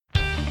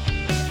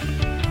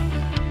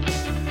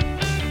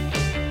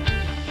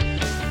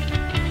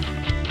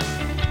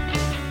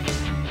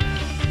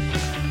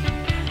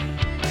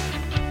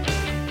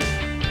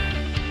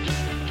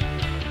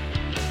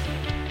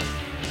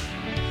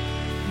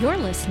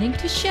listening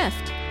to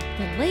Shift,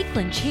 the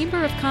Lakeland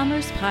Chamber of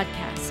Commerce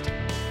podcast.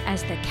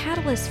 As the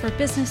catalyst for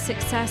business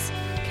success,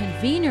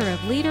 convener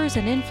of leaders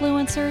and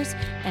influencers,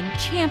 and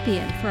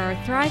champion for our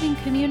thriving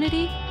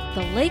community,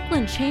 the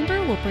Lakeland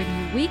Chamber will bring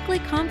you weekly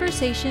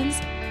conversations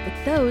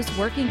with those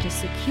working to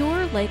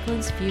secure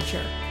Lakeland's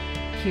future.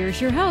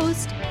 Here's your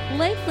host,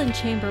 Lakeland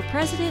Chamber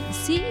President and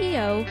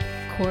CEO,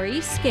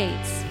 Corey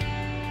Skates.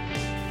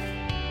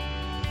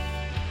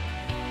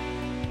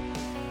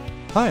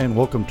 Hi, and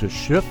welcome to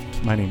Shift.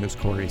 My name is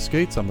Corey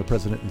Skates. I'm the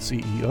President and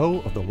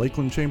CEO of the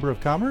Lakeland Chamber of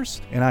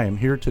Commerce, and I am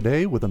here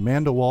today with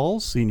Amanda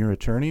Walls, Senior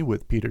Attorney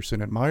with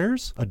Peterson &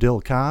 Myers,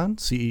 Adil Khan,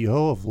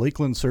 CEO of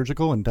Lakeland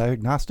Surgical and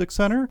Diagnostic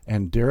Center,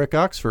 and Derek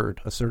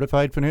Oxford, a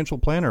Certified Financial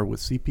Planner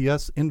with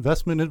CPS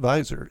Investment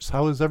Advisors.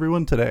 How is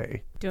everyone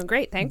today? Doing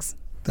great, thanks.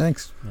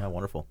 Thanks. Yeah,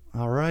 wonderful.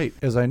 All right.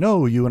 As I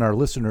know you and our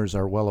listeners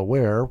are well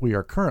aware, we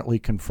are currently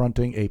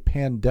confronting a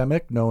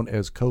pandemic known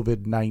as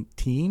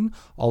COVID-19,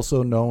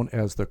 also known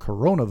as the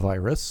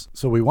coronavirus.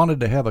 So we wanted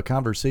to have a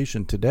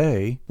conversation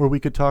today where we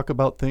could talk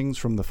about things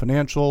from the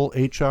financial,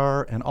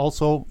 HR, and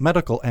also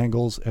medical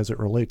angles as it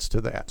relates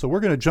to that. So we're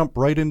going to jump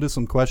right into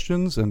some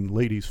questions, and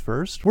ladies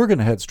first. We're going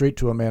to head straight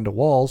to Amanda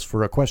Walls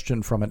for a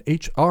question from an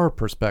HR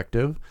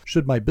perspective.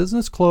 Should my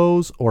business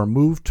close or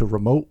move to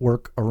remote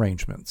work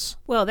arrangements?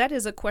 Well, that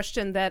is a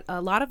question that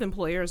a lot of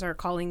employers are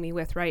calling me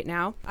with right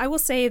now. I will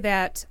say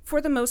that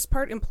for the most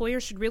part,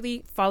 employers should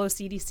really follow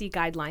CDC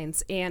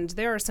guidelines, and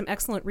there are some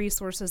excellent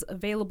resources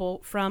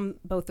available from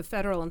both the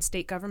federal and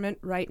state government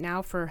right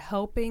now for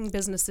helping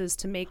businesses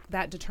to make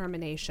that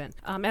determination.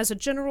 As a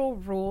general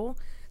rule,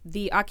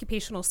 the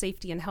Occupational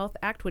Safety and Health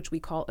Act, which we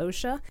call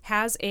OSHA,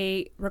 has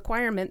a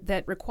requirement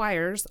that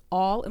requires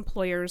all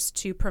employers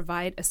to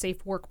provide a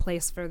safe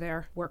workplace for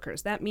their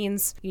workers. That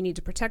means you need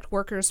to protect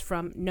workers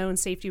from known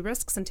safety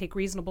risks and take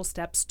reasonable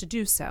steps to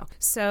do so.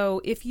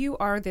 So if you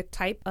are the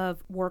type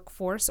of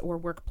workforce or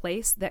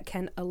workplace that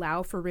can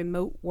allow for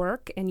remote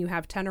work and you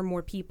have 10 or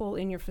more people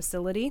in your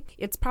facility,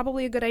 it's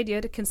probably a good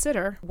idea to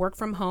consider work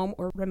from home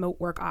or remote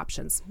work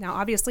options. Now,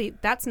 obviously,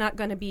 that's not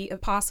going to be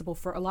possible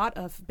for a lot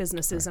of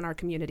businesses in our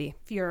community.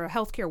 If you're a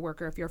healthcare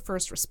worker, if you're a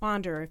first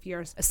responder, if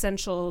you're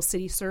essential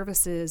city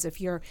services,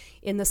 if you're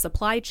in the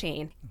supply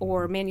chain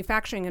or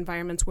manufacturing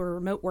environments where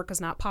remote work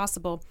is not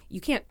possible, you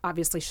can't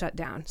obviously shut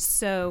down.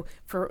 So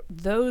for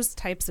those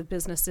types of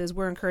businesses,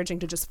 we're encouraging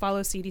to just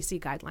follow CDC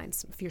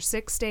guidelines. If you're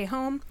sick, stay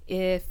home.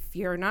 If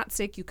you're not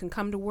sick, you can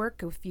come to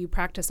work if you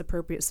practice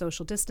appropriate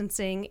social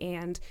distancing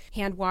and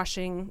hand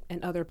washing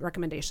and other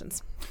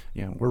recommendations.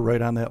 Yeah, we're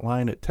right on that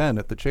line at 10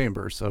 at the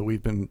Chamber, so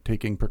we've been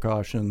taking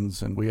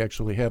precautions, and we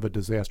actually have a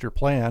disaster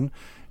plan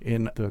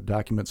in the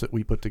documents that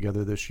we put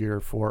together this year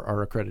for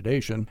our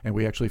accreditation, and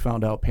we actually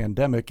found out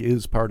pandemic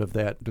is part of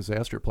that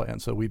disaster plan.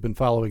 So we've been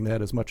following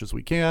that as much as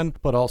we can,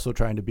 but also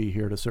trying to be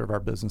here to serve our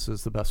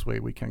businesses the best way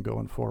we can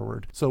going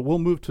forward. So we'll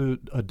move to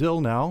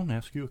Adil now and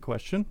ask you a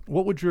question.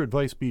 What would your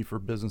advice be for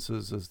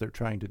businesses as they're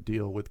trying to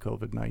deal with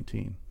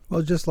COVID-19?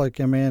 Well, just like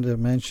Amanda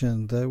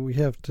mentioned,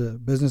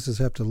 businesses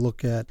have to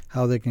look at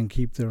how they can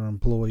keep their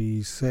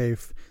employees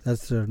safe.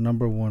 That's their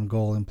number one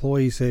goal,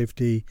 employee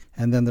safety,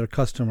 and then their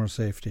customer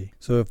safety.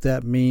 So if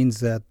that means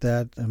that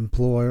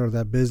employer or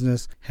that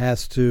business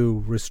has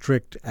to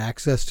restrict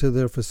access to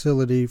their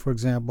facility, for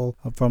example,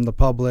 from the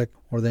public,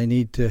 or they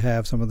need to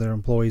have some of their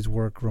employees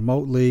work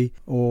remotely,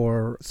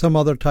 or some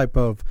other type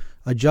of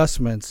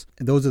adjustments,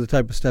 those are the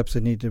type of steps they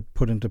need to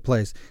put into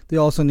place. They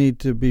also need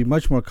to be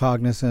much more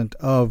cognizant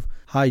of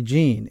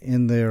hygiene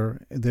in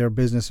their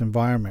business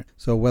environment.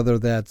 So whether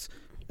that's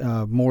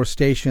more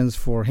stations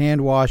for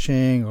hand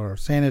washing or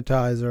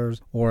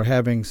sanitizers, or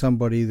having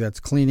somebody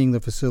that's cleaning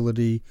the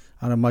facility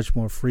on a much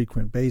more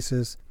frequent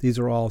basis. These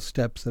are all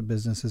steps that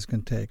businesses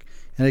can take.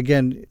 And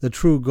again, the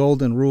true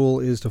golden rule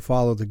is to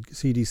follow the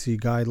CDC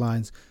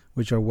guidelines,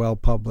 which are well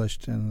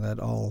published and that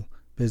all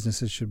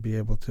businesses should be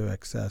able to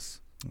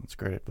access. That's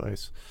great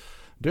advice.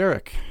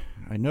 Derek,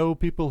 I know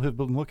people have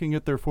been looking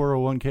at their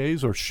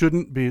 401ks or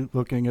shouldn't be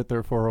looking at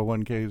their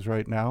 401ks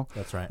right now.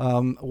 That's right.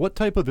 What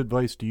type of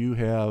advice do you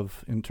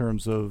have in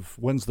terms of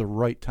when's the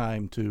right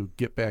time to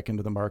get back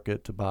into the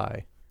market to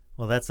buy?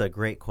 Well, that's a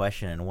great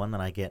question, and one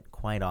that I get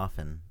quite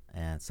often,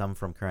 and some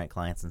from current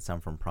clients and some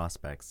from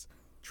prospects.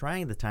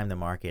 Trying to time the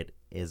market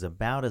is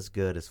about as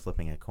good as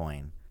flipping a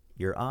coin.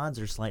 Your odds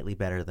are slightly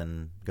better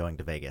than going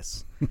to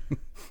Vegas.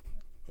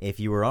 If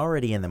you were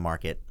already in the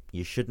market,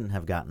 you shouldn't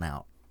have gotten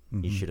out.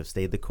 You should have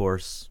stayed the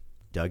course,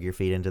 dug your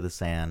feet into the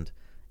sand,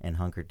 and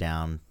hunkered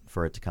down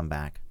for it to come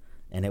back.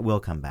 And it will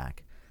come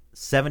back.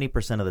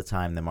 70% of the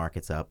time the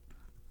market's up,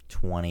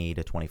 20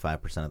 to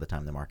 25% of the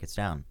time the market's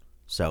down.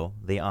 So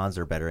the odds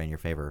are better in your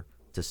favor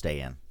to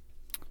stay in.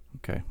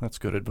 Okay, that's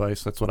good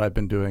advice. That's what I've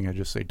been doing. I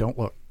just say, don't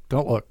look.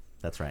 Don't look.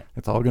 That's right.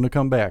 It's all going to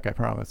come back, I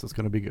promise. It's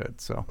going to be good.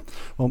 So,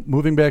 well,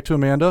 moving back to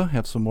Amanda, I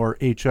have some more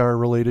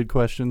HR-related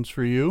questions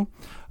for you.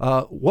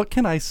 What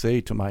can I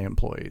say to my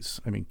employees?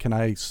 I mean, can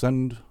I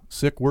send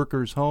sick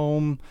workers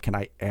home? Can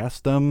I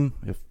ask them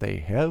if they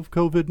have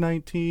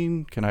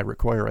COVID-19? Can I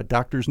require a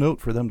doctor's note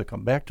for them to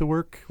come back to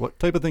work? What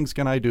type of things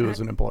can I do as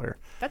an employer?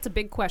 That's a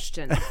big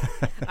question.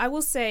 I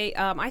will say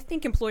I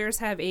think employers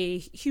have a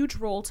huge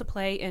role to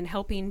play in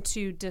helping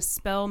to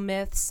dispel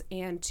myths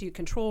and to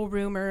control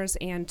rumors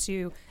and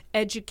to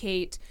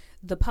educate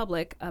the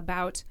public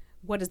about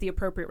what is the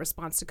appropriate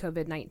response to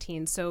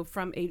COVID-19. So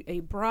from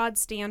a broad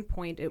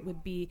standpoint, it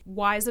would be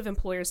wise of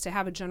employers to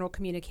have a general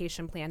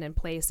communication plan in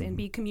place and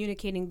be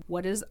communicating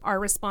what is our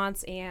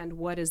response and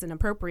what is an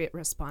appropriate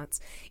response.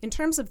 In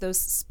terms of those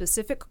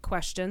specific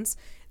questions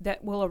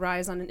that will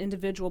arise on an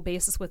individual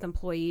basis with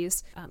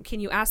employees, can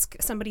you ask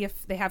somebody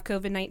if they have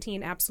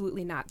COVID-19?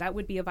 Absolutely not. That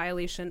would be a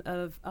violation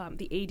of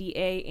the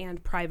ADA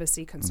and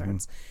privacy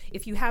concerns.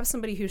 If you have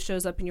somebody who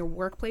shows up in your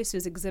workplace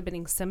who's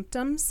exhibiting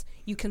symptoms,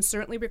 you can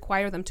certainly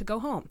require them to go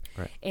home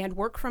and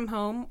work from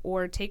home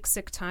or take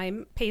sick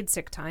time, paid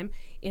sick time,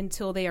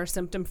 until they are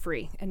symptom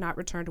free and not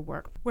return to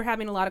work. We're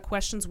having a lot of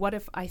questions. What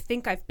if I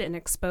think I've been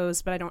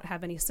exposed but I don't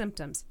have any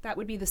symptoms? That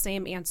would be the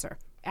same answer.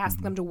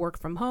 Ask them to work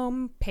from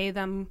home, pay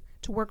them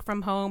to work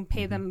from home,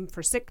 pay them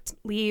for sick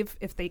leave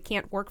if they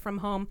can't work from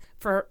home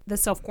for the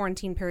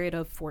self-quarantine period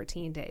of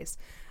 14 days.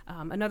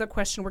 Another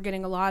question we're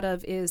getting a lot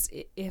of is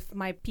if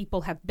my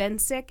people have been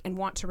sick and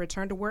want to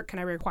return to work, can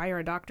I require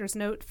a doctor's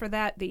note for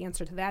that? The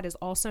answer to that is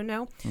also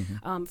no.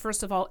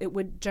 First of all, it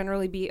would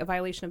generally be a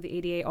violation of the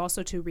ADA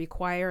also to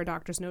require a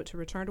doctor's note to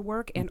return to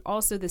work. And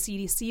also the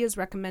CDC is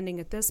recommending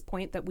at this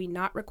point that we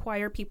not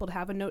require people to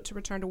have a note to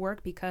return to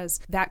work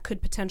because that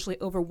could potentially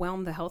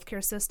overwhelm the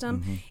healthcare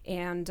system.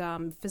 And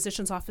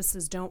physicians'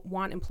 offices don't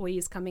want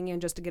employees coming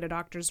in just to get a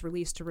doctor's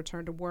release to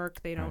return to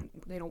work. They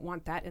don't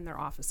want that in their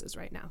offices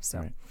right now.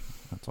 So.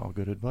 That's all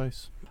good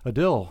advice.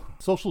 Adil,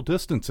 social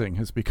distancing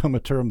has become a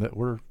term that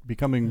we're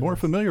becoming more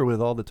familiar with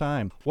all the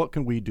time. What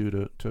can we do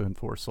to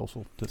enforce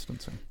social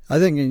distancing? I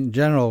think in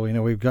general,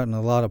 we've gotten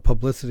a lot of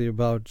publicity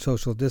about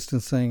social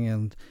distancing,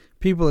 and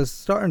people are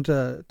starting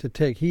to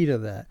take heed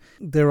of that.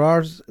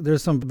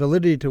 There's some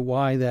validity to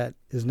why that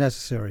is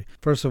necessary.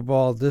 First of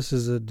all, this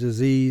is a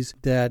disease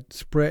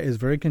that is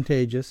very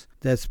contagious,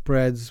 that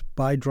spreads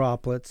by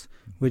droplets,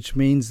 which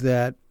means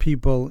that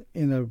people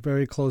in a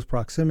very close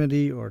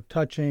proximity or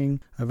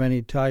touching of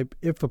any type,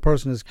 if a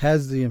person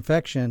has the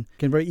infection,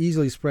 can very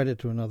easily spread it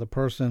to another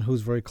person who's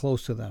very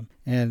close to them.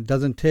 And it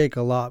doesn't take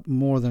a lot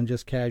more than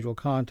just casual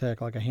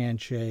contact like a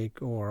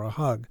handshake or a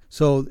hug.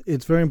 So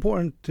it's very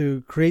important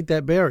to create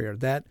that barrier.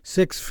 That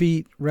 6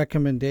 feet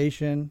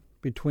recommendation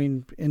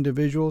between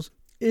individuals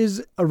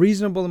is a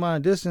reasonable amount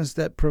of distance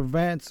that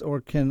prevents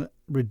or can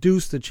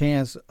reduce the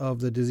chance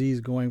of the disease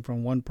going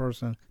from one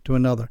person to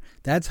another.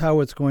 That's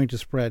how it's going to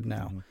spread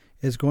now.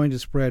 It's going to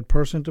spread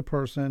person to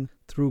person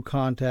through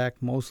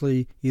contact,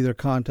 mostly either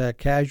contact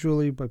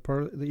casually by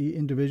the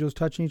individuals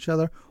touching each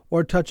other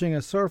or touching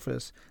a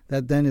surface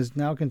that then is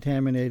now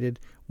contaminated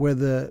where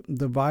the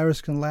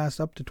virus can last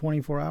up to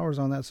 24 hours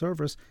on that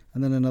surface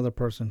and then another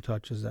person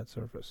touches that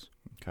surface.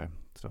 Okay,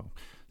 so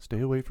stay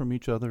away from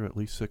each other at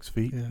least 6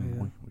 feet.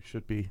 We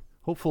should be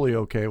hopefully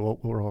okay. Well,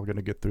 we're all going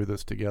to get through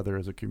this together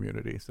as a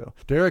community. So,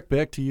 Derek,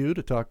 back to you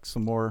to talk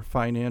some more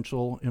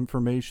financial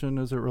information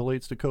as it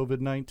relates to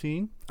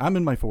COVID-19. I'm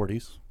in my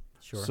 40s.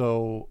 Sure.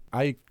 So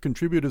I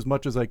contribute as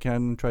much as I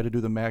can, try to do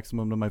the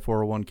maximum to my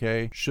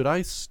 401k. Should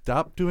I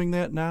stop doing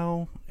that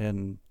now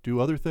and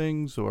do other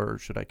things, or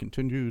should I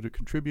continue to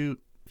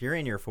contribute? If you're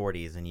in your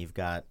 40s and you've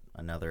got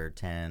another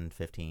 10,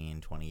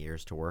 15, 20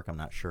 years to work, I'm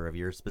not sure of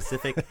your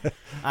specific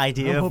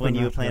idea of when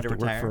you plan to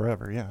retire. Work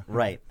forever, yeah.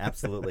 Right,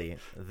 absolutely.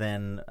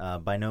 Then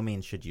by no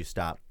means should you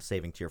stop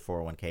saving to your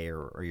 401k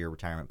or your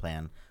retirement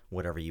plan,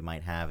 whatever you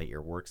might have at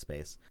your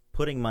workspace.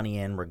 Putting money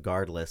in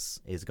regardless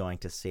is going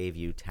to save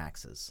you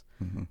taxes.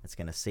 It's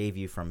going to save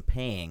you from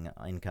paying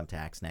income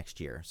tax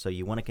next year. So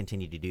you want to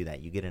continue to do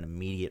that. You get an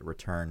immediate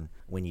return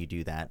when you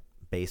do that,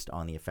 based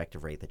on the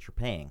effective rate that you're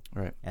paying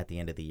at the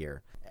end of the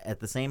year. At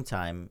the same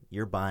time,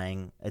 you're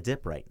buying a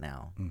dip right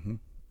now.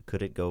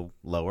 Could it go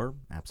lower?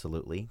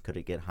 Absolutely. Could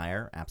it get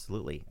higher?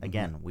 Absolutely.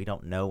 Again, we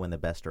don't know when the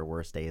best or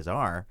worst days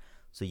are,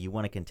 so you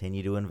want to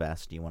continue to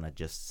invest. You want to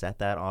just set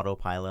that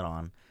autopilot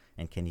on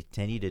and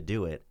continue to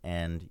do it,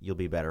 and you'll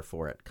be better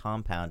for it.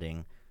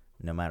 Compounding,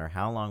 no matter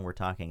how long we're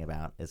talking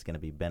about, is going to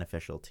be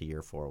beneficial to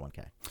your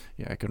 401k.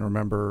 Yeah, I can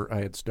remember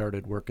I had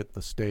started work at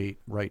the state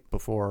right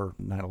before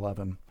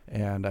 9/11,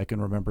 and I can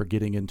remember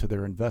getting into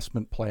their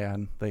investment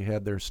plan. They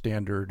had their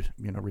standard,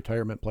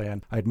 retirement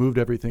plan. I'd moved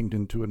everything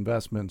into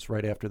investments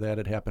right after that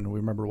had happened. We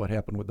remember what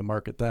happened with the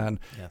market then,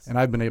 and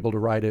I've been able to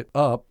ride it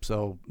up,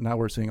 so now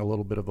we're seeing a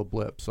little bit of a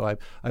blip. So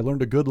I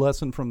learned a good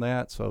lesson from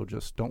that, so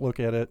just don't look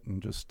at it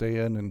and just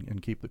stay in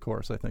and keep the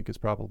course, I think is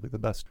probably the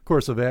best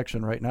course of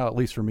action right now, at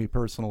least for me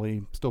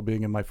personally, still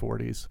being in my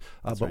 40s.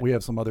 But we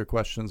have some other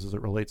questions as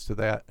it relates to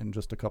that in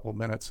just a couple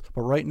minutes.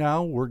 But right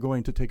now, we're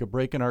going to take a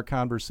break in our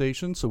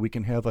conversation so we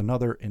can have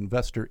another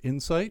Investor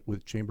Insight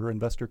with Chamber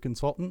Investor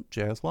Consultant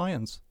Jazz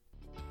Lyons.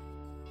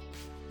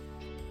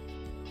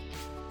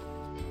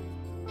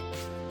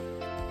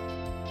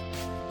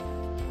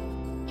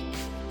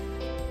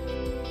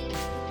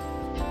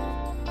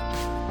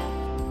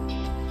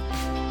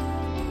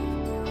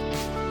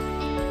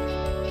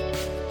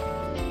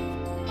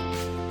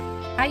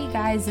 Hi, you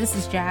guys. This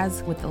is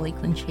Jazz with the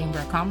Lakeland Chamber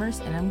of Commerce,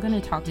 and I'm going to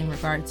talk in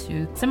regard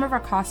to some of our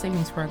cost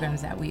savings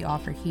programs that we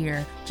offer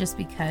here. Just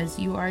because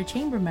you are a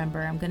chamber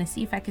member, I'm going to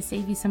see if I can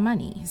save you some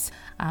monies.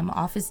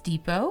 Office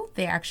Depot,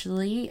 they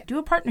actually do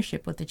a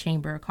partnership with the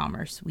Chamber of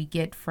Commerce. We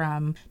get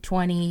from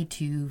 20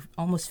 to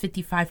almost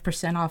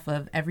 55% off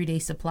of everyday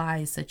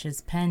supplies such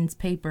as pens,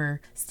 paper,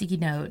 sticky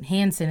note,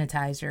 hand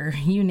sanitizer,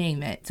 you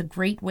name it. It's a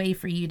great way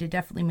for you to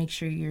definitely make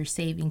sure you're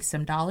saving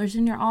some dollars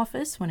in your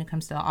office when it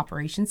comes to the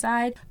operation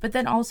side. But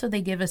then also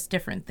they give us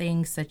different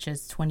things such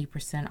as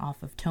 20%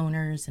 off of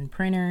toners and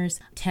printers,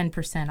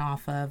 10%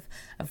 off of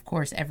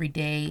course,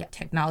 everyday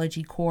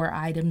technology core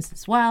items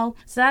as well.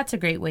 So that's a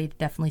great way to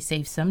definitely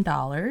save some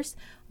dollars.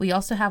 We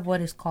also have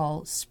what is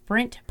called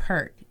Sprint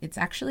Perk. It's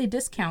actually a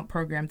discount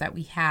program that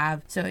we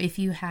have. So if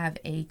you have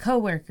a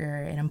coworker,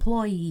 an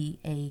employee,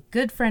 a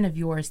good friend of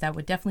yours that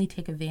would definitely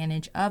take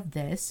advantage of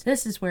this,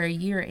 this is where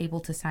you're able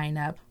to sign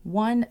up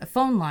one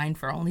phone line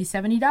for only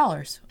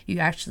 $70. You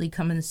actually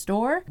come in the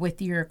store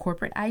with your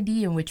corporate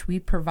ID, in which we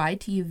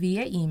provide to you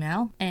via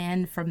email,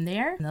 and from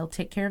there, they'll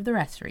take care of the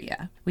rest for you.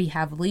 We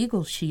have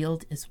Legal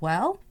Shield as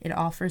well. It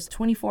offers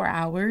 24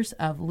 hours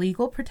of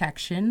legal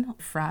protection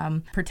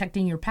from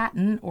protecting your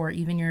patent or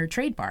even your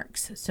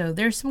trademarks. So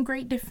there's some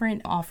great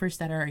different offers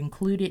that are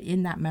included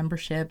in that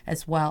membership,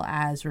 as well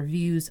as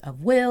reviews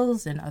of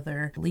wills and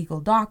other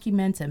legal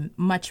documents and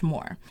much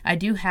more. I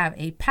do have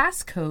a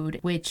passcode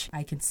which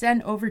I can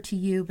send over to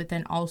you, but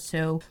then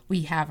also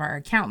we have our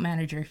account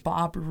manager,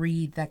 Bob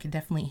Reed, that can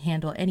definitely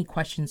handle any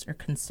questions or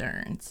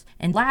concerns.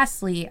 And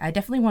lastly, I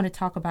definitely want to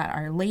talk about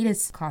our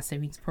latest cost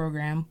savings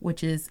program,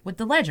 which is with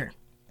the Ledger.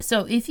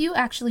 So if you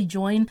actually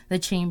join the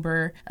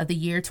Chamber of the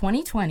year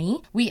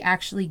 2020, we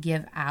actually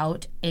give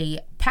out a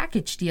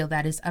package deal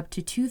that is up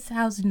to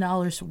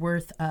 $2,000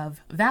 worth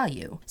of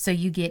value. So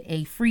you get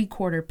a free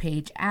quarter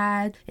page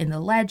ad in the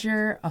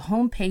Ledger, a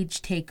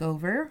homepage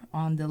takeover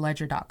on the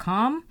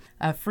ledger.com,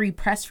 a free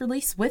press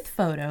release with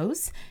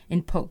photos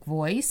in Poke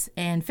Voice,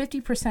 and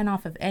 50%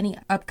 off of any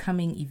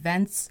upcoming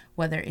events,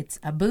 whether it's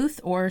a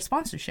booth or a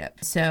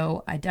sponsorship.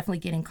 So I definitely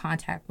get in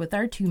contact with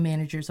our two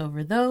managers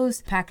over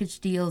those package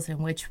deals,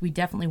 in which we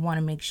definitely want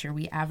to make sure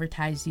we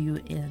advertise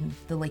you in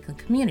the Lakeland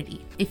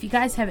community. If you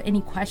guys have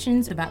any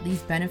questions about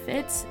these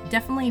benefits,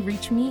 definitely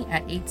reach me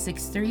at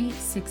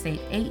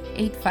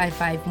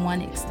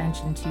 863-688-8551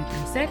 extension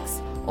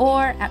 236,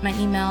 or at my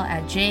email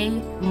at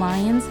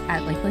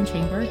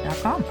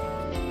jlyons@lakelandchamber.com.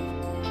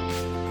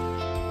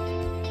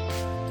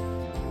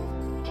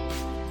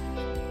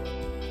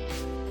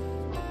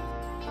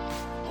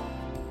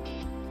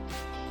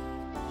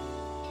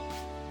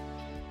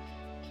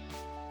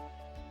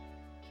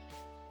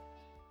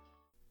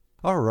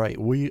 All right,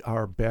 we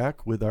are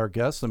back with our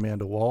guests,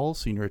 Amanda Wall,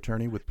 Senior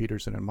Attorney with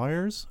Peterson &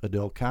 Myers,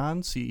 Adil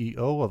Khan,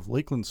 CEO of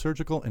Lakeland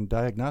Surgical and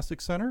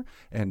Diagnostic Center,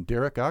 and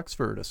Derek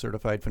Oxford, a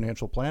Certified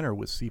Financial Planner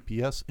with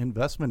CPS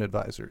Investment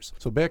Advisors.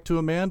 So back to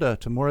Amanda,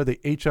 to more of the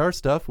HR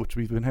stuff, which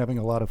we've been having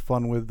a lot of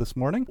fun with this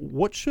morning.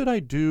 What should I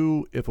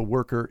do if a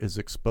worker is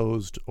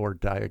exposed or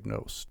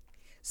diagnosed?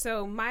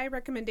 So my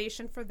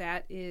recommendation for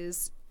that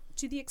is,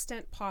 to the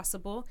extent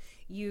possible,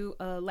 you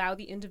allow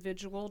the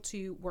individual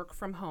to work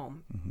from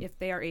home if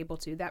they are able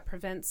to. That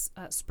prevents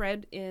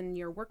spread in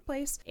your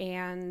workplace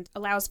and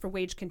allows for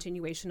wage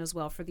continuation as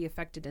well for the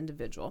affected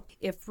individual.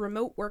 If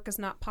remote work is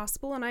not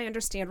possible, and I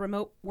understand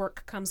remote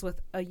work comes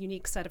with a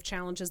unique set of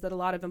challenges that a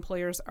lot of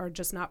employers are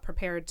just not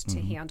prepared to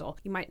handle.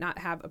 You might not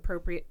have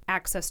appropriate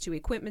access to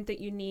equipment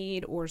that you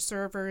need or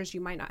servers.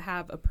 You might not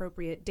have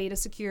appropriate data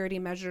security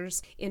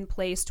measures in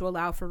place to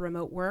allow for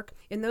remote work.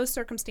 In those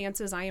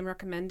circumstances, I am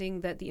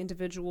recommending that the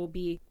individual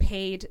be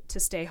paid to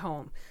stay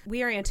home.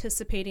 We are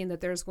anticipating that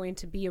there's going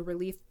to be a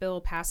relief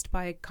bill passed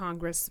by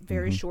Congress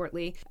very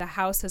shortly. The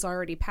House has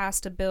already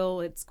passed a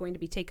bill. It's going to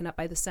be taken up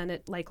by the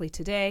Senate likely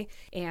today,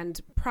 and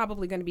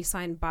probably going to be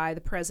signed by the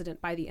President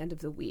by the end of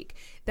the week.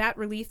 That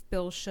relief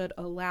bill should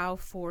allow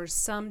for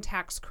some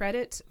tax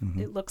credit.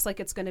 It looks like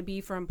it's going to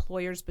be for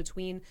employers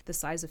between the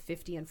size of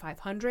 50 and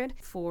 500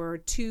 for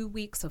 2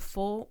 weeks of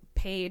full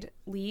paid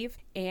leave,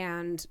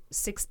 and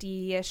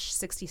 60-ish,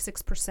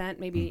 66%,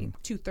 maybe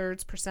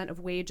 2/3% of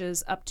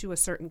wages up to a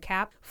certain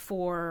cap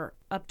for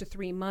up to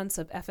 3 months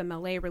of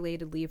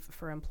FMLA-related leave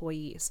for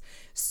employees.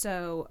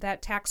 So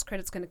that tax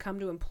credit's going to come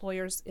to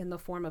employers in the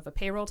form of a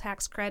payroll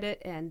tax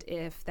credit, and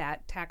if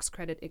that tax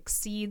credit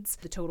exceeds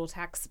the total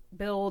tax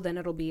bill, then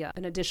it'll be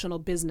an additional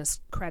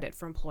business credit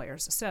for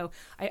employers. So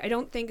I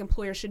don't think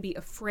employers should be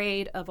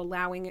afraid of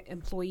allowing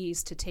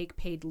employees to take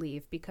paid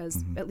leave,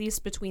 because at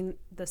least between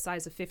the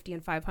size of 50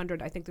 and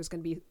 500, I think there's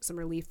going to be some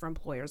relief for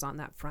employers on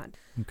that front.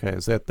 Okay,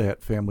 is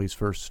that Families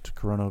First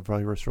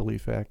Coronavirus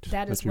Relief Act?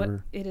 That is what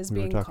it is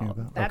being called.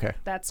 Okay.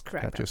 That's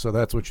correct. Gotcha. So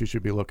that's what you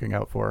should be looking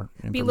out for,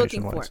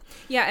 information-wise.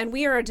 Yeah, and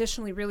we are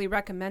additionally really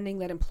recommending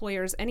that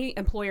employers, any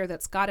employer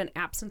that's got an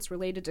absence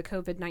related to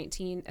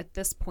COVID-19 at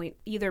this point,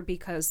 either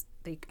because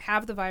they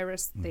have the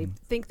virus, they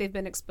think they've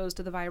been exposed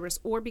to the virus,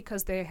 or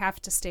because they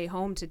have to stay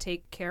home to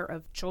take care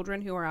of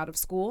children who are out of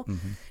school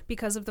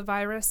because of the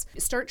virus.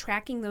 Start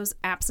tracking those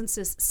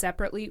absences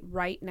separately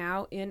right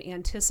now in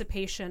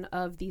anticipation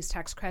of these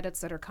tax credits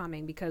that are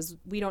coming, because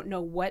we don't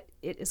know what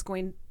it is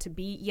going to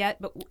be yet,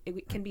 but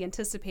it can be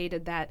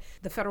anticipated that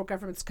the federal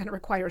government's going to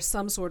require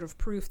some sort of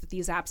proof that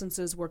these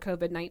absences were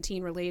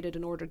COVID-19 related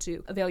in order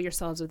to avail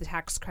yourselves of the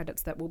tax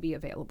credits that will be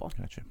available.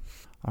 Gotcha.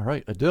 All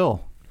right,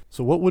 Adil.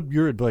 So what would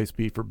your advice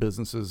be for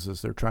businesses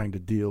as they're trying to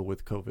deal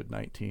with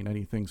COVID-19?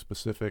 Anything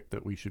specific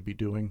that we should be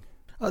doing?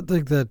 I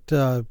think that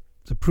the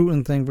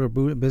prudent thing for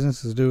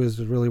businesses to do is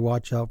to really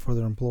watch out for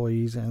their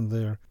employees and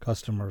their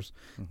customers.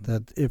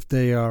 That if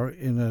they are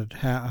in a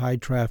high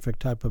traffic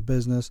type of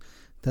business,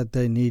 that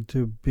they need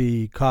to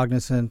be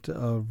cognizant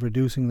of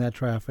reducing that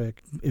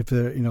traffic. If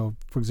they're,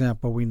 for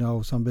example, we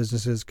know some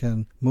businesses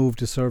can move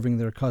to serving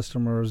their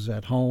customers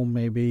at home,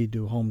 maybe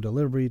do home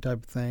delivery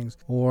type of things,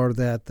 or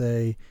that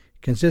they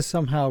can just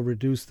somehow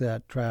reduce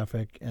that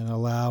traffic and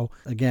allow,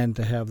 again,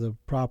 to have the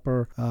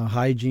proper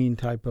hygiene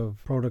type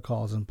of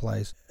protocols in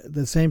place. At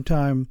the same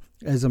time,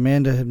 as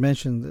Amanda had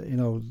mentioned,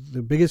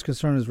 the biggest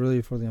concern is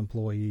really for the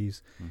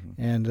employees.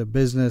 And a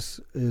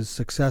business is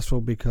successful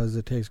because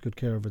it takes good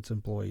care of its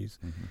employees.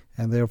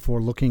 And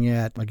therefore looking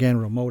at, again,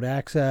 remote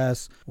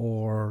access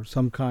or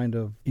some kind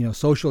of,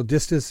 social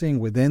distancing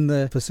within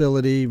the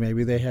facility.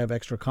 Maybe they have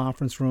extra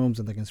conference rooms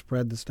and they can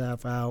spread the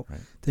staff out,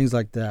 things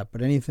like that.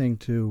 But anything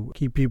to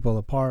keep people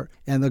apart.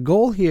 And the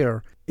goal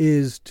here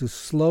is to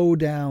slow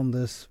down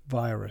this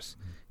virus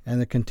and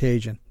the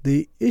contagion.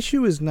 The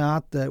issue is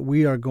not that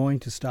we are going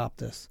to stop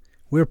this.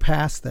 We're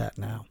past that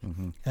now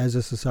as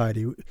a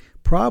society.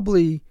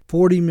 Probably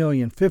 40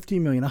 million, 50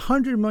 million,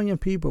 100 million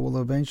people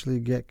will eventually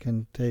get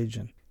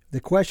contagion.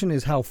 The question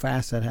is how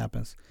fast that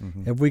happens.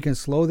 If we can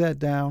slow that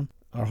down,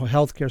 our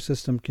healthcare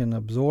system can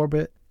absorb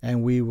it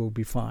and we will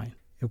be fine.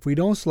 If we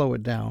don't slow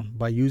it down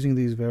by using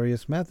these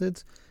various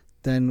methods,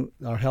 then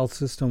our health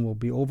system will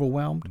be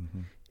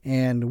overwhelmed.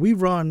 And we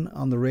run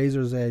on the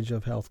razor's edge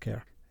of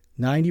healthcare.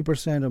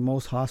 90% of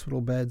most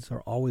hospital beds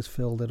are always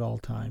filled at all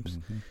times.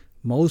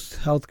 Most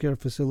healthcare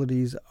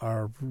facilities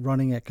are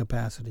running at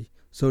capacity.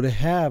 So to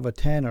have a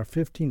 10 or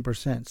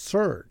 15%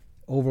 surge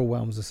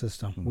overwhelms the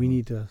system. We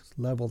need to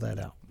level that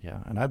out.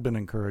 Yeah, and I've been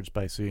encouraged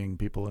by seeing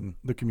people in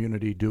the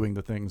community doing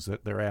the things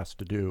that they're asked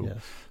to do.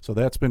 Yes. So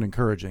that's been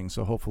encouraging.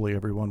 So hopefully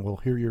everyone will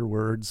hear your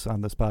words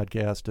on this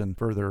podcast and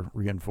further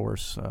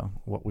reinforce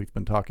what we've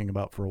been talking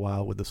about for a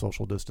while with the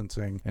social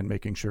distancing and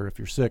making sure if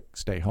you're sick,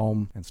 stay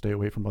home and stay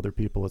away from other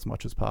people as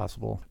much as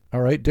possible.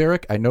 All right,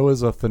 Derek, I know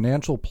as a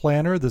financial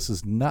planner, this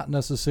is not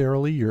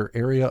necessarily your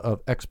area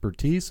of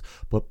expertise,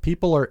 but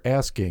people are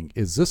asking,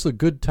 is this a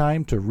good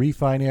time to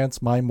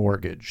refinance my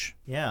mortgage?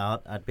 Yeah,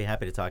 I'd be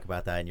happy to talk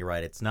about that. And you're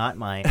right, it's not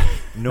my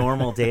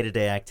normal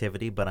day-to-day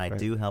activity, but I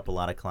do help a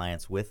lot of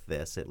clients with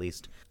this, at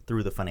least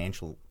through the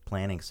financial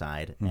planning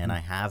side. And I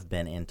have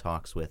been in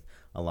talks with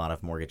a lot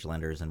of mortgage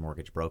lenders and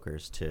mortgage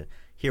brokers to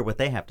hear what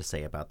they have to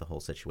say about the whole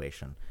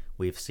situation.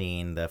 We've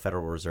seen the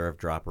Federal Reserve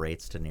drop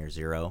rates to near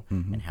zero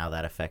and how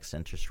that affects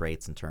interest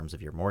rates in terms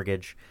of your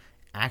mortgage.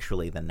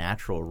 Actually, the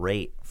natural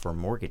rate for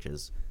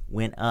mortgages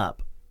went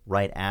up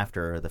right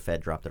after the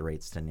Fed dropped the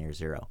rates to near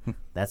zero.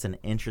 That's an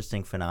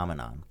interesting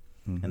phenomenon.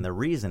 And the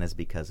reason is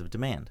because of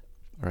demand.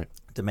 Right.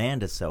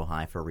 Demand is so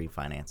high for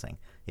refinancing.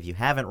 If you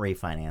haven't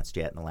refinanced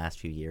yet in the last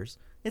few years,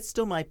 it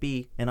still might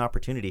be an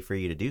opportunity for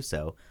you to do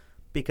so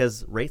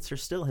because rates are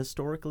still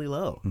historically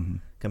low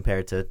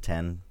compared to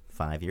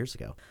 5 years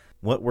ago.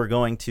 What we're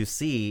going to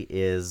see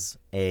is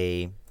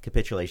a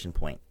capitulation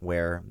point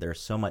where there's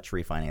so much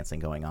refinancing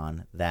going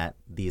on that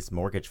these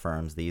mortgage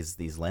firms,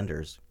 these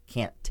lenders,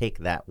 can't take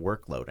that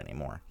workload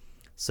anymore.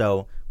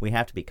 So we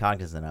have to be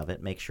cognizant of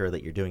it, make sure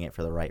that you're doing it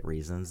for the right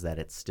reasons, that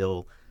it's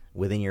still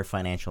within your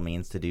financial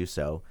means to do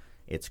so.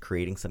 It's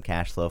creating some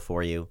cash flow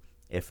for you.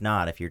 If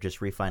not, if you're just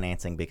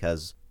refinancing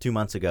because 2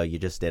 months ago you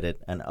just did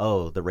it and,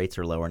 oh, the rates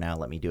are lower now,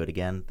 let me do it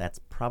again, that's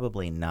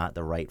probably not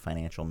the right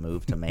financial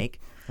move to make.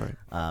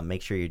 Right.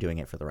 Make sure you're doing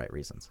it for the right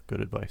reasons.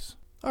 Good advice.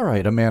 All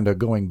right, Amanda,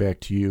 going back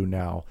to you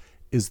now.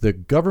 Is the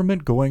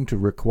government going to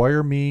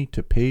require me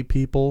to pay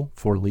people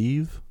for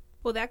leave?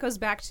 Well, that goes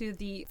back to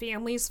the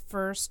Families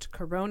First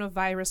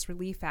Coronavirus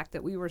Relief Act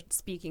that we were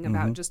speaking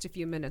about just a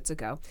few minutes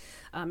ago.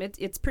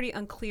 It's pretty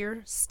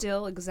unclear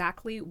still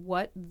exactly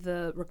what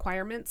the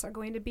requirements are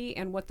going to be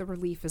and what the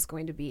relief is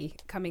going to be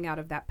coming out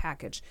of that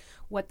package.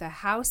 What the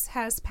House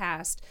has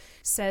passed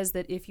says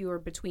that if you are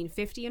between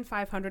 50 and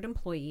 500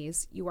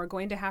 employees, you are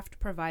going to have to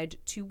provide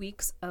 2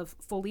 weeks of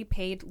fully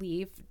paid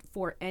leave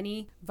for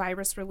any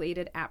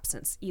virus-related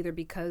absence, either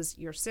because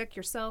you're sick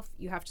yourself,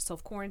 you have to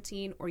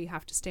self-quarantine, or you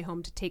have to stay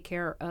home to take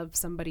care of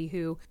somebody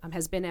who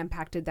has been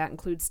impacted. That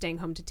includes staying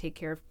home to take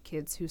care of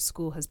kids whose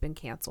school has been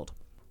canceled.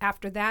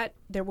 After that,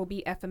 there will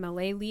be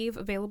FMLA leave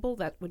available.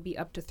 That would be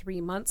up to 3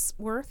 months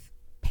worth,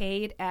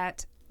 paid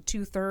at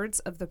 2/3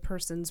 of the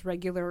person's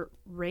regular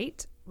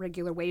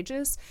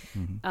wages,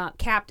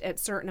 capped at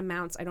certain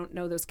amounts. I don't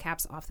know those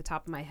caps off the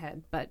top of my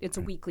head, but it's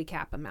a weekly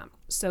cap amount.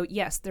 So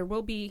yes, there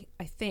will be,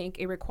 I think,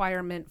 a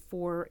requirement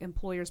for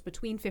employers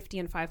between 50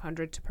 and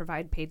 500 to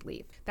provide paid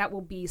leave. That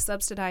will be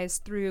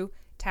subsidized through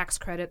tax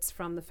credits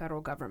from the federal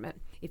government.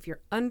 If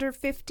you're under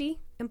 50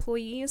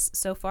 employees,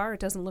 so far it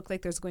doesn't look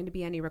like there's going to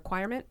be any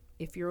requirement.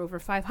 If you're over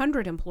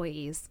 500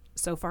 employees,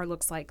 so far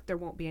looks like there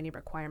won't be any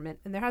requirement.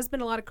 And there has been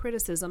a lot of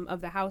criticism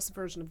of the House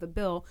version of the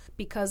bill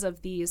because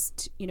of these,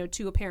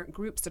 two apparent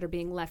groups that are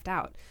being left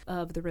out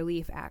of the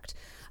Relief Act.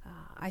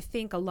 I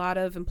think a lot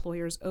of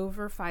employers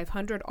over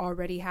 500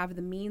 already have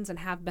the means and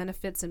have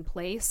benefits in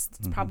place.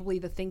 It's probably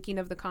the thinking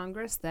of the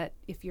Congress that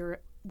if you're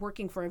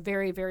working for a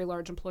very, very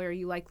large employer,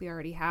 you likely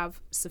already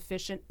have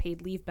sufficient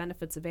paid leave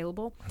benefits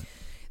available. Right.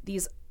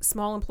 These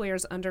small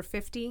employers under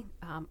 50,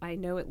 I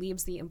know it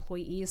leaves the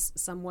employees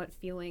somewhat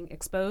feeling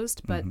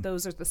exposed, but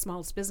those are the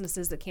smallest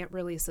businesses that can't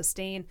really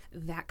sustain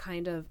that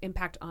kind of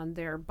impact on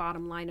their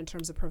bottom line in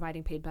terms of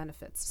providing paid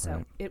benefits.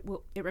 So it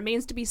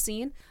remains to be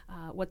seen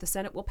what the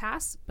Senate will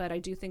pass, but I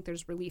do think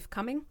there's relief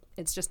coming.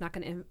 It's just not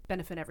going to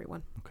benefit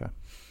everyone. Okay.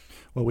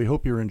 Well, we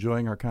hope you're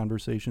enjoying our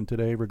conversation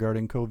today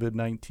regarding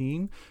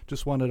COVID-19.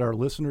 Just wanted our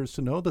listeners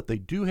to know that they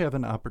do have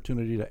an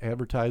opportunity to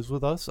advertise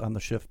with us on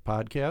the Shift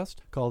podcast.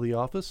 Call the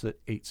office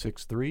at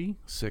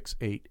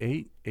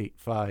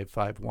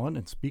 863-688-8551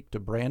 and speak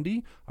to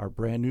Brandy, our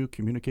brand new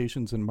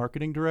Communications and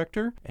Marketing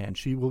Director, and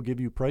she will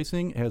give you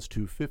pricing as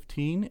to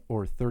 15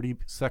 or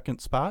 30-second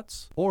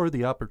spots or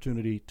the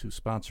opportunity to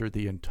sponsor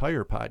the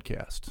entire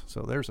podcast.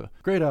 So there's a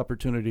great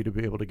opportunity to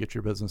be able to get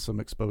your business some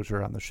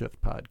exposure on the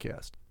Shift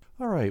podcast.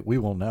 All right, we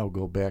will now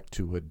go back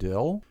to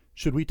Adil.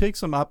 Should we take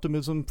some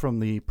optimism from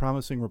the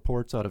promising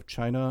reports out of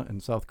China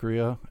and South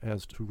Korea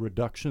as to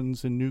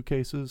reductions in new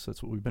cases?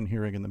 That's what we've been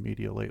hearing in the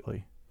media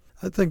lately.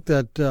 I think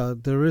that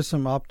there is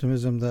some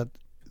optimism that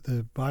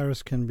the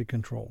virus can be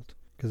controlled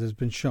because it's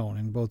been shown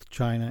in both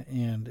China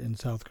and in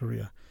South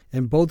Korea.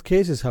 In both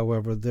cases,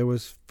 however, there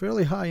was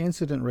fairly high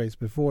incident rates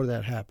before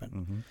that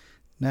happened.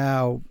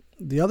 Now,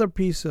 the other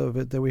piece of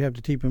it that we have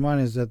to keep in mind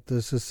is that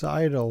the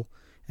societal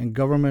and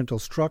governmental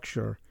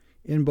structure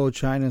in both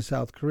China and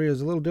South Korea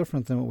is a little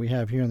different than what we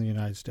have here in the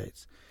United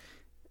States.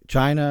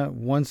 China,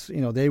 once,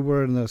 they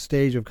were in the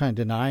stage of kind of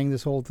denying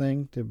this whole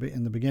thing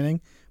in the beginning,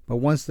 but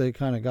once they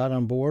kind of got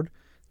on board,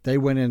 they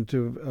went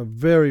into a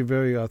very,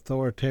 very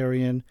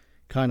authoritarian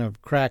kind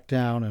of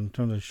crackdown in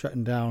terms of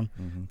shutting down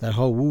that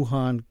whole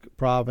Wuhan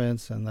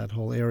province and that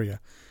whole area.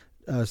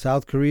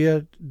 South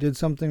Korea did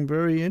something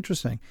very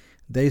interesting.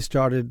 They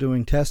started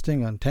doing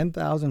testing on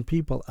 10,000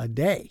 people a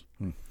day.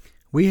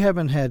 We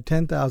haven't had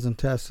 10,000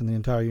 tests in the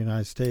entire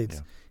United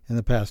States in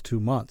the past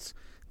 2 months.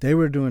 They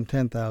were doing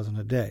 10,000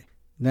 a day.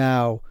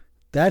 Now,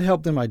 that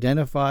helped them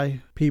identify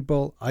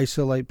people,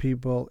 isolate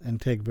people, and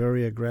take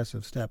very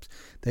aggressive steps.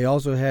 They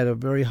also had a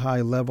very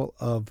high level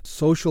of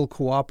social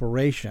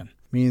cooperation,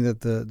 meaning that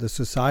the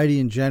society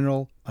in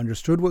general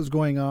understood what was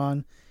going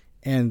on,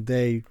 and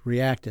they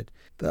reacted.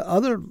 The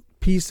other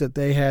piece that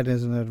they had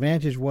as an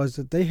advantage was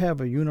that they have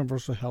a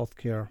universal health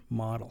care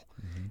model.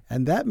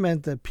 And that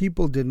meant that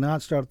people did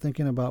not start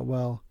thinking about,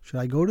 well, should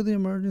I go to the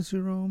emergency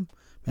room?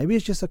 Maybe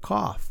it's just a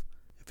cough.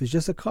 If it's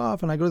just a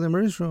cough and I go to the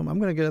emergency room, I'm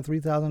going to get a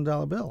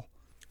 $3,000 bill.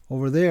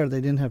 Over there,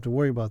 they didn't have to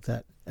worry about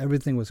that.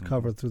 Everything was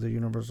covered through the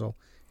universal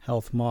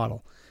health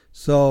model.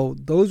 So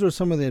those were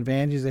some of the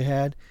advantages they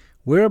had.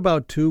 We're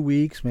about 2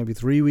 weeks, maybe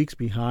 3 weeks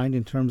behind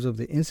in terms of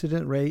the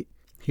incident rate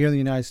here in the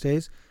United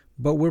States,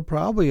 but we're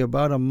probably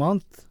about a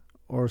month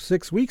or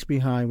 6 weeks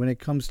behind when it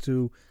comes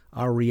to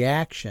our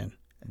reaction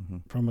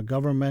from a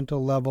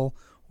governmental level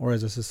or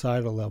as a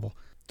societal level.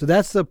 So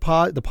that's the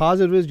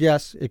positive is,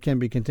 yes, it can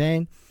be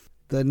contained.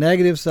 The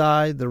negative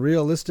side, the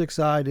realistic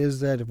side, is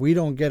that if we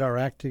don't get our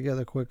act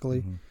together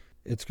quickly,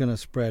 it's going to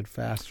spread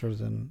faster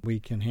than we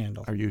can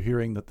handle. Are you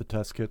hearing that the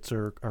test kits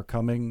are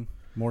coming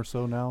more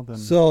so now than?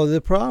 So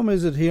the problem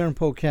is that here in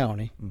Polk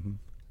County,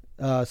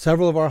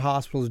 several of our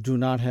hospitals do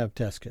not have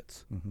test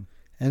kits.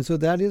 And so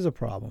that is a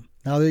problem.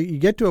 Now, you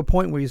get to a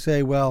point where you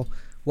say, well,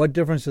 what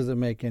difference does it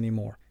make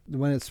anymore?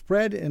 When it's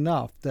spread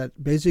enough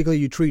that basically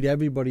you treat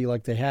everybody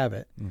like they have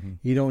it,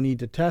 you don't need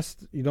to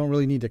test, you don't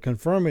really need to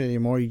confirm it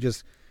anymore. You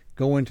just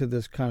go into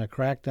this kind of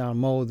crackdown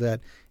mode that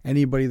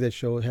anybody that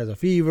has a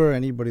fever,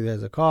 anybody that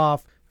has a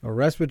cough or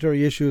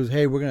respiratory issues,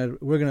 hey,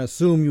 we're gonna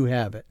assume you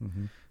have it.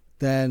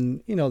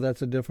 Then,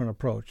 that's a different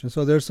approach. And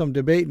so there's some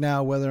debate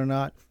now whether or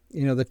not,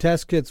 the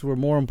test kits were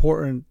more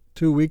important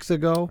 2 weeks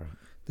ago. Right.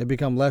 They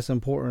become less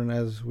important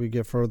as we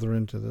get further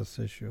into this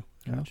issue.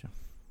 Gotcha.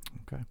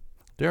 Okay.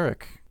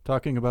 Derek,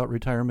 talking about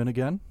retirement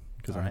again,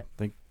 because right. I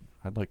think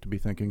I'd like to be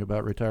thinking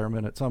about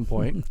retirement at some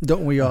point.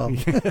 Don't we all?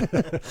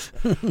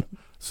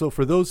 So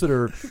for those that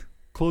are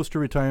close to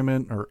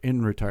retirement or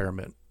in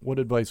retirement, what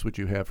advice would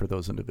you have for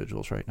those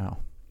individuals right now?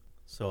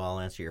 So I'll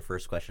answer your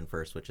first question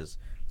first, which is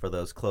for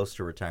those close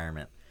to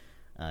retirement.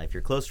 If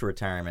you're close to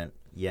retirement,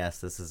 yes,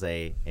 this is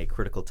a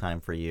critical time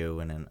for you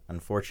and an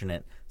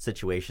unfortunate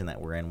situation that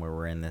we're in where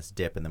we're in this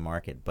dip in the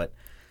market. But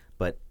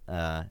But,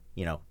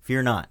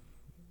 fear not.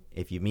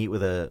 If you meet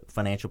with a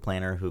financial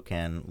planner who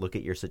can look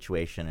at your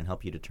situation and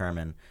help you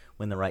determine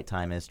when the right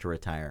time is to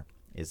retire,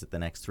 is it the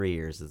next 3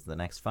 years? Is it the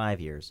next 5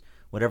 years?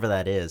 Whatever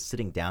that is,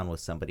 sitting down with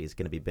somebody is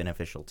going to be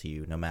beneficial to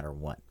you no matter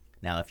what.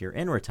 Now, if you're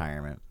in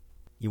retirement,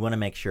 you want to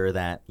make sure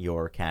that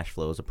your cash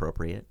flow is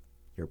appropriate.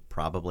 You're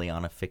probably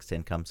on a fixed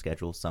income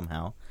schedule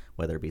somehow,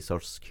 whether it be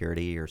Social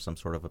Security or some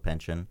sort of a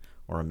pension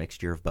or a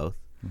mixture of both.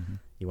 Mm-hmm.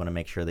 You want to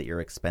make sure that your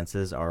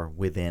expenses are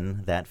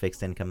within that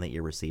fixed income that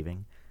you're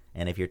receiving.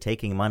 And if you're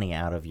taking money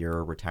out of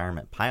your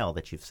retirement pile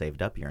that you've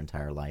saved up your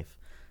entire life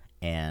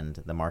and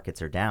the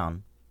markets are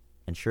down,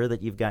 ensure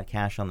that you've got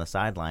cash on the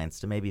sidelines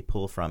to maybe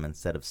pull from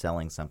instead of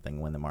selling something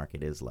when the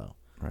market is low.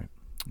 Right.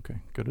 Okay.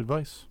 Good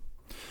advice.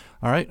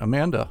 All right,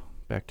 Amanda,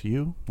 back to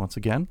you once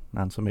again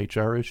on some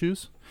HR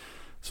issues.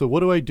 So what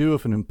do I do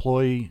if an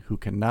employee who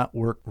cannot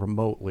work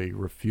remotely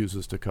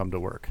refuses to come to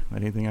work?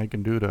 Anything I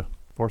can do to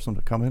force them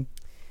to come in?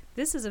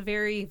 This is a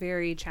very,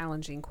 very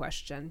challenging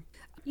question.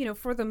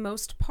 For the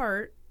most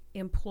part,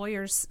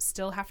 employers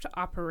still have to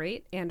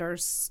operate and are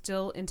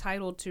still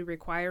entitled to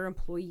require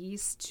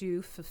employees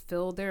to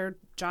fulfill their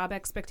job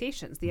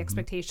expectations, the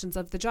expectations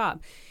of the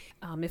job.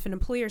 If an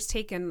employer's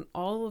taken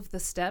all of the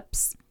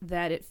steps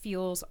that it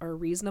feels are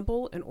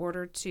reasonable in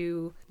order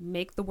to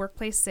make the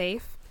workplace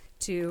safe,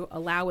 to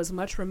allow as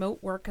much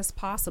remote work as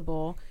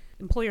possible,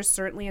 employers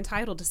certainly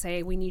entitled to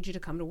say, we need you to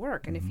come to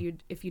work. And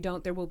if you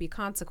don't, there will be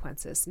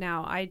consequences.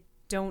 Now, I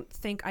don't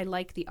think I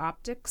like the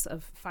optics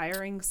of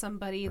firing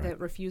somebody that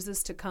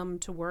refuses to come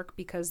to work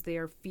because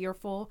they're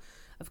fearful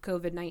of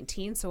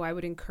COVID-19. So I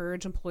would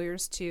encourage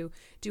employers to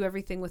do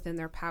everything within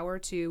their power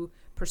to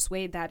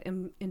persuade that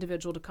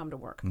individual to come to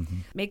work.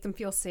 Make them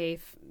feel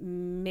safe,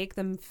 make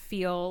them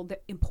feel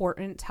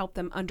important, help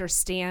them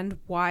understand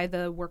why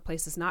the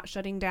workplace is not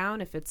shutting down,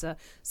 if it's a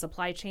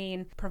supply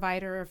chain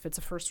provider, if it's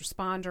a first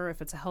responder,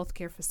 if it's a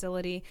healthcare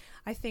facility.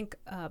 I think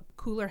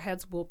cooler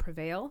heads will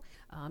prevail.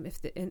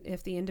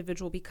 If the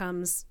individual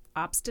becomes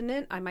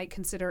obstinate, I might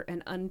consider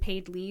an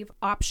unpaid leave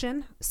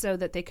option so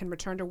that they can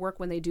return to work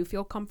when they do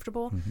feel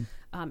comfortable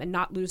and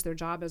not lose their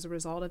job as a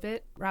result of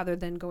it, rather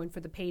than going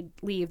for the paid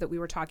leave that we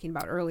were talking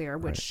about earlier,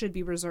 which should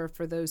be reserved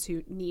for those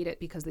who need it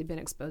because they've been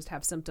exposed to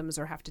have symptoms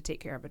or have to take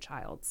care of a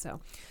child. So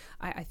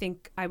I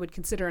think I would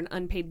consider an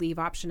unpaid leave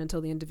option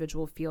until the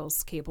individual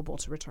feels capable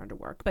to return to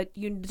work. But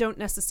you don't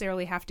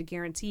necessarily have to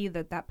guarantee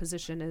that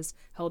position is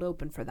held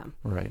open for them.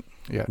 Right.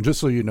 Yeah. And just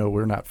so you know,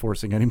 we're not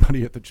forcing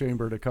anybody at the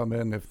chamber to come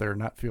in if they're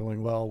not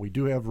feeling well. We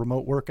do have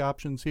remote work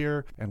options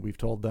here, and we've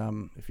told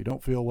them if you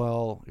don't feel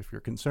well, if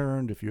you're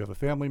concerned, if you have a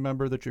family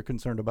member that you're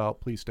concerned about,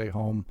 please stay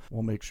home.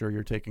 We'll make sure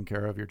you're taken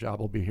care of. Your job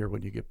will be here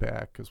when you get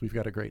back because we've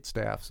got a great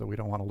staff, so we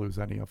don't want to lose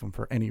any of them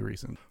for any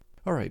reason.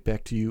 All right,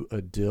 back to you,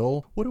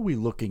 Adil. What are we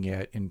looking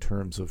at in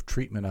terms of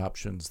treatment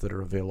options that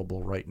are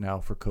available right now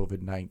for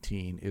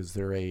COVID-19? Is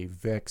there a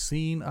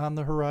vaccine on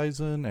the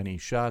horizon? Any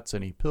shots,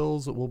 any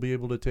pills that we'll be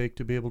able to take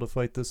to be able to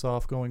fight this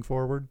off going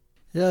forward?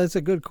 Yeah, it's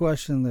a good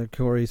question there,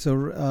 Corey.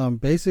 So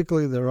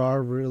basically, there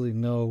are really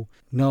no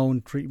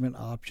known treatment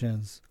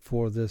options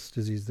for this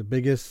disease. The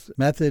biggest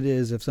method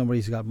is, if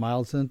somebody's got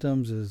mild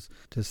symptoms, is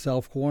to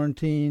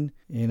self-quarantine,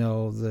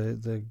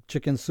 the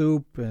chicken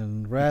soup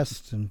and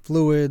rest and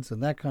fluids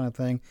and that kind of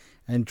thing,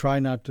 and try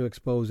not to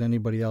expose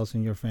anybody else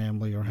in your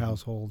family or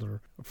household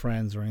or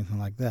friends or anything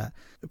like that.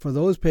 For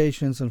those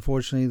patients,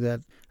 unfortunately,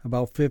 that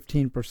about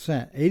 15%,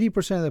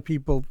 80% of the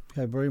people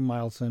have very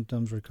mild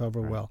symptoms,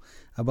 recover well.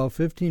 About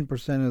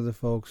 15% of the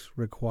folks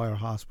require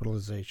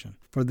hospitalization.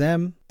 For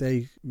them,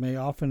 they may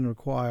often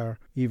require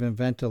even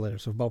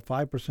ventilators. So about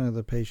 5% of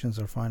the patients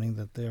are finding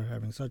that they're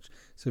having such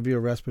severe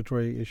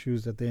respiratory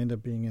issues that they end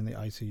up being in the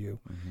ICU,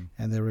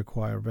 and they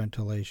require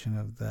ventilation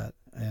of that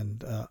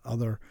and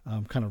other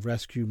kind of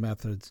rescue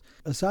methods.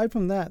 Aside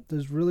from that,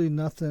 there's really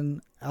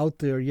nothing out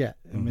there yet.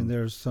 I mean,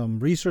 there's some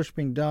research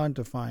being done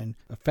to find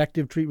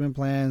effective treatment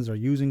plans, or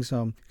using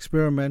some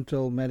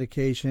experimental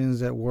medications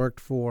that worked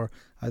for,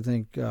 I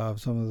think,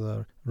 some of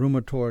the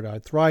rheumatoid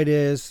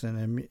arthritis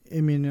and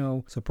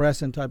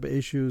immunosuppressant type of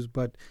issues,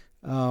 but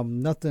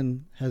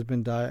nothing has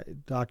been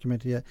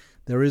documented yet.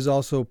 There is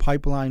also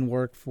pipeline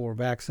work for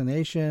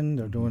vaccination.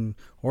 They're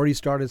already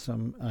started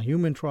some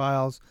human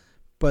trials,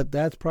 but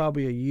that's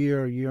probably a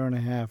year and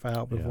a half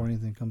out before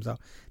anything comes out.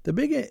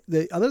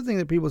 The other thing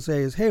that people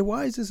say is, hey,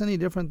 why is this any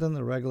different than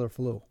the regular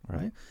flu?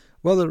 Right?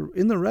 Well,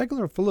 in the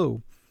regular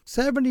flu,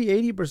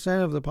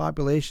 70-80% of the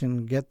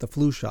population get the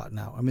flu shot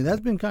now. I mean, that's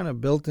been kind of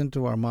built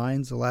into our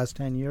minds the last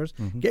 10 years.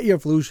 Get your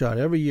flu shot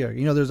every year.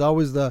 There's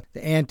always the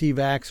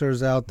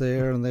anti-vaxxers out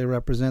there, and they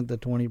represent the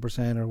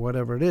 20% or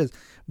whatever it is.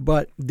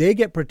 But they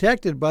get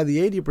protected by the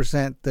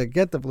 80% that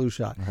get the flu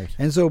shot. Right.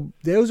 And so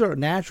those are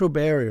natural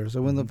barriers.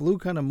 So when the flu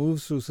kind of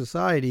moves through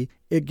society,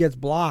 it gets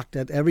blocked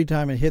at every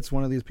time it hits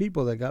one of these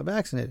people that got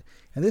vaccinated.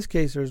 In this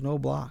case, there's no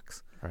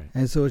blocks. Right.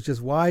 And so it's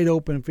just wide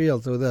open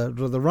field. So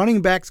the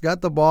running backs got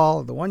the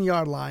ball at the 1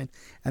 yard line,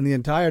 and the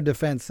entire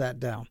defense sat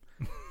down,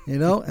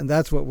 and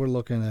that's what we're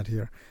looking at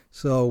here.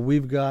 So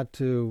we've got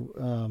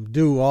to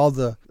do all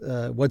the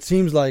what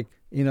seems like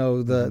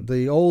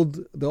the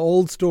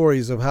old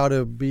stories of how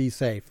to be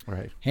safe.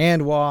 Right.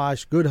 Hand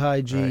wash, good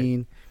hygiene.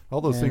 Right. All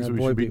those things we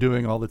should be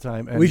doing all the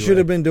time anyway. We should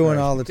have been doing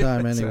all the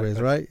time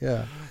anyways, right?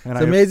 Yeah. And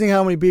it's amazing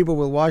how many people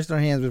will wash their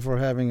hands before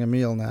having a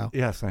meal now.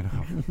 Yes, I know,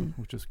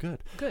 which is good.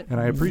 Good. And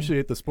I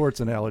appreciate the sports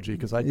analogy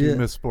because I do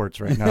miss sports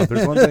right now.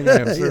 There's one thing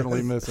I am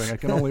certainly missing. I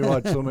can only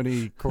watch so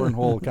many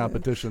cornhole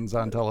competitions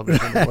on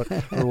television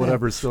or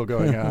whatever's still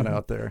going on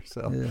out there.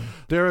 So,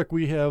 Derek,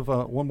 we have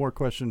one more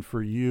question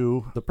for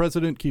you. The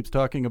president keeps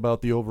talking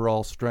about the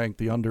overall strength,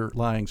 the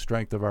underlying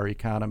strength of our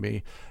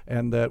economy,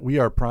 and that we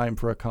are primed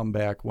for a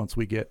comeback once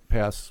we get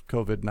past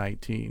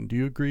COVID-19. Do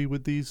you agree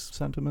with these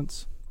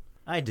sentiments?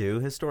 I do.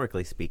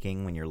 Historically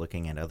speaking, when you're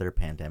looking at other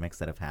pandemics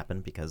that have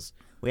happened, because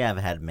we have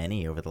had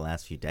many over the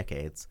last few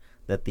decades,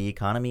 that the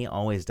economy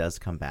always does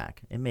come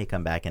back. It may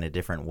come back in a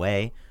different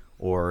way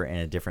or in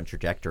a different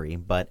trajectory,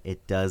 but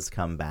it does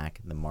come back.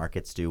 The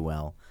markets do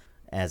well.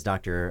 As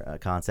Dr.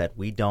 Khan said,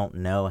 we don't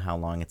know how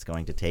long it's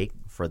going to take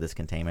for this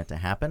containment to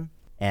happen.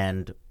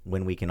 And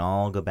when we can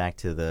all go back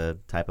to the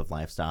type of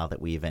lifestyle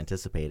that we've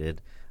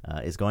anticipated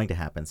is going to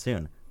happen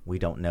soon, we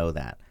don't know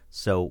that.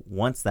 So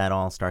once that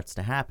all starts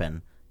to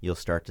happen, you'll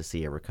start to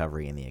see a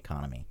recovery in the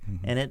economy.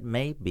 Mm-hmm. And it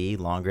may be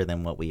longer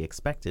than what we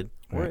expected,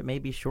 or it may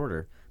be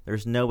shorter.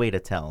 There's no way to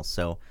tell.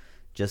 So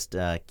just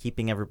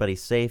keeping everybody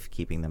safe,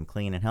 keeping them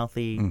clean and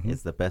healthy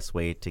is the best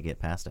way to get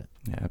past it.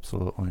 Yeah,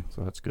 absolutely.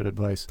 So that's good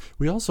advice.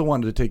 We also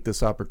wanted to take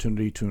this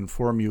opportunity to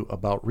inform you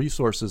about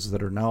resources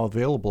that are now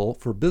available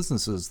for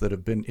businesses that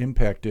have been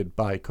impacted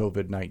by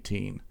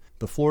COVID-19.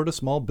 The Florida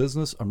Small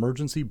Business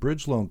Emergency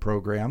Bridge Loan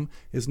Program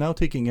is now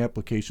taking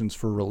applications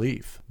for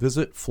relief.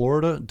 Visit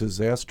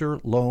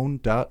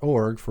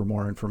floridadisasterloan.org for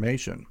more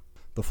information.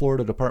 The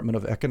Florida Department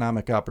of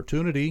Economic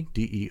Opportunity,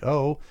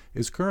 DEO,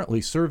 is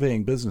currently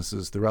surveying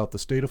businesses throughout the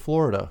state of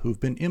Florida who've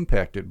been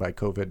impacted by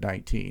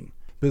COVID-19.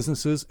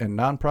 Businesses and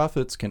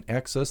nonprofits can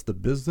access the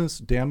Business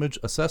Damage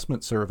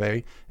Assessment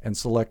Survey and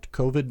select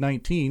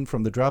COVID-19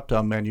 from the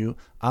drop-down menu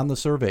on the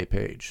survey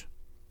page.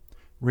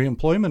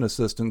 Reemployment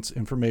assistance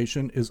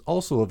information is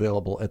also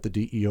available at the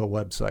DEO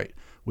website,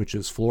 which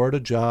is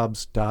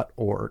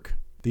floridajobs.org.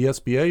 The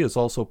SBA is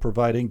also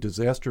providing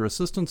disaster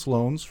assistance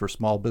loans for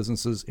small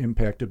businesses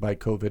impacted by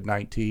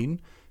COVID-19.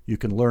 You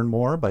can learn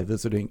more by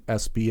visiting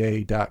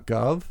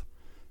sba.gov.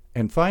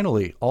 And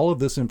finally, all of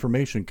this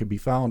information can be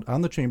found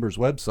on the Chamber's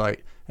website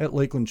at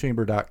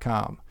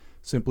lakelandchamber.com.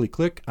 Simply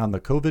click on the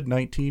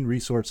COVID-19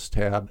 Resource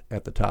tab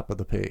at the top of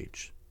the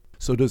page.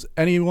 So does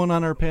anyone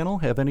on our panel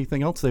have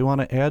anything else they want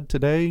to add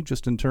today,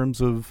 just in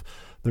terms of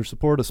their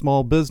support of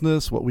small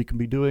business, what we can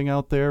be doing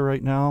out there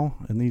right now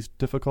in these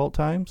difficult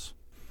times?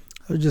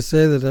 I would just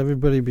say that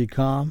everybody be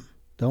calm,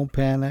 don't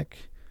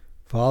panic,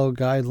 follow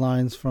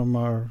guidelines from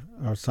our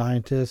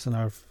scientists and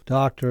our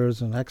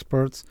doctors and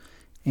experts,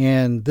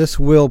 and this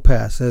will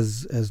pass.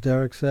 As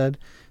Derek said,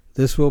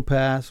 this will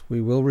pass,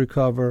 we will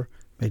recover,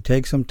 may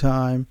take some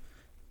time,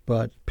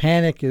 but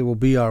panic, it will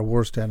be our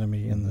worst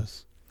enemy in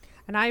this.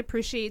 And I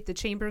appreciate the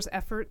Chamber's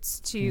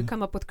efforts to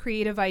come up with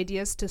creative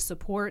ideas to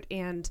support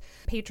and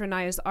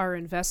patronize our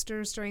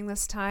investors during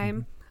this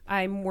time.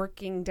 I'm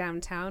working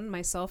downtown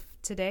myself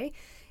today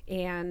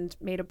and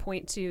made a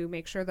point to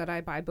make sure that I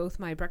buy both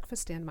my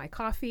breakfast and my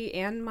coffee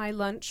and my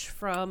lunch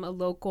from a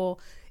local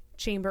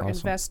Chamber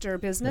investor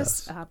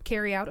business.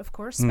 Carry out, of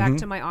course, back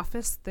to my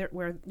office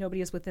where nobody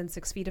is within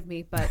 6 feet of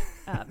me, but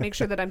make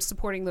sure that I'm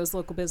supporting those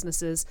local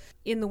businesses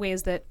in the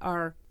ways that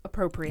are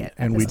appropriate.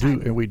 And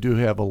we do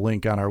have a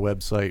link on our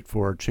website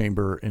for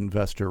Chamber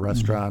investor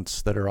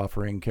restaurants that are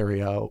offering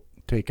carry out,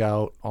 take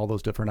out, all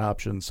those different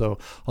options. So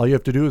all you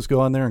have to do is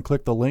go on there and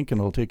click the link, and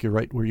it'll take you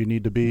right where you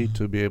need to be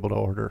able to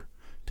order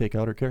take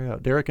out or carry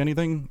out. Derek,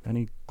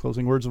 any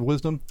closing words of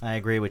wisdom? I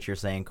agree with what you're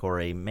saying,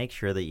 Corey. Make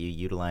sure that you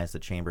utilize the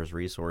Chamber's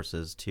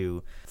resources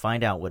to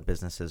find out what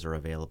businesses are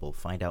available,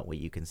 find out what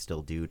you can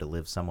still do to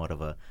live somewhat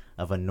of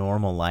a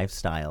normal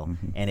lifestyle.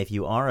 And if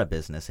you are a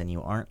business and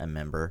you aren't a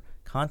member,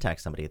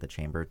 contact somebody at the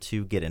Chamber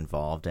to get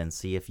involved and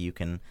see if you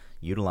can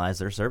utilize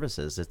their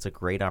services. It's a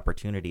great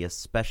opportunity,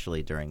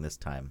 especially during this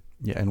time.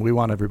 Yeah, and we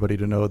want everybody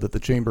to know that the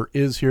Chamber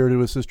is here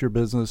to assist your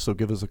business, so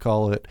give us a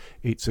call at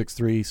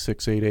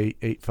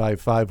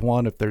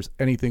 863-688-8551 if there's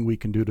anything we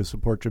can do to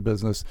support your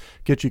business,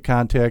 get you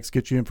contacts,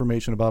 get you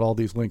information about all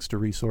these links to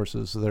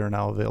resources that are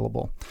now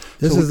available.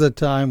 This is a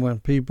time when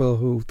people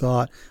who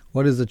thought,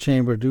 what does the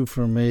Chamber do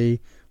for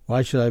me?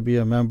 Why should I be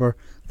a member?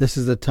 This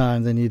is the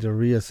time they need to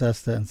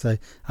reassess that and say,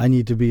 I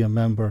need to be a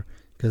member,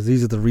 because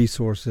these are the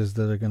resources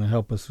that are going to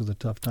help us through the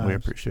tough times. We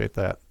appreciate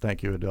that.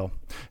 Thank you, Adil.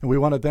 And we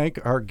want to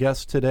thank our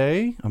guest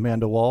today,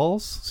 Amanda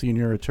Walls,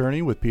 Senior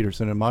Attorney with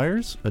Peterson &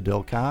 Myers,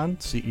 Adil Khan,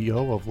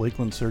 CEO of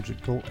Lakeland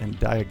Surgical and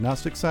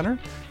Diagnostic Center,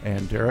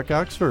 and Derek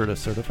Oxford, a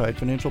Certified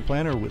Financial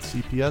Planner with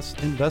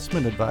CPS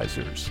Investment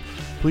Advisors.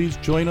 Please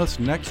join us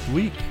next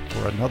week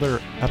for another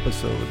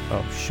episode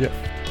of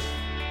Shift.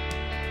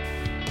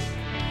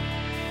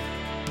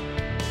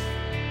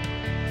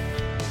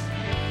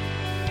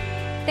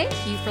 Thank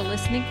you for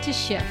listening to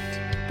Shift,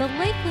 the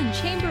Lakeland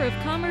Chamber of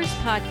Commerce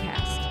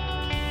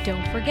podcast.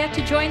 Don't forget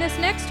to join us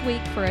next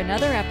week for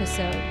another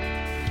episode.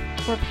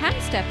 For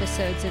past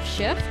episodes of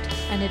Shift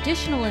and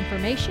additional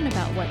information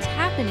about what's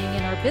happening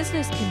in our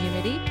business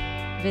community,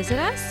 visit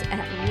us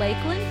at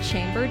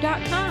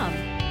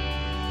lakelandchamber.com.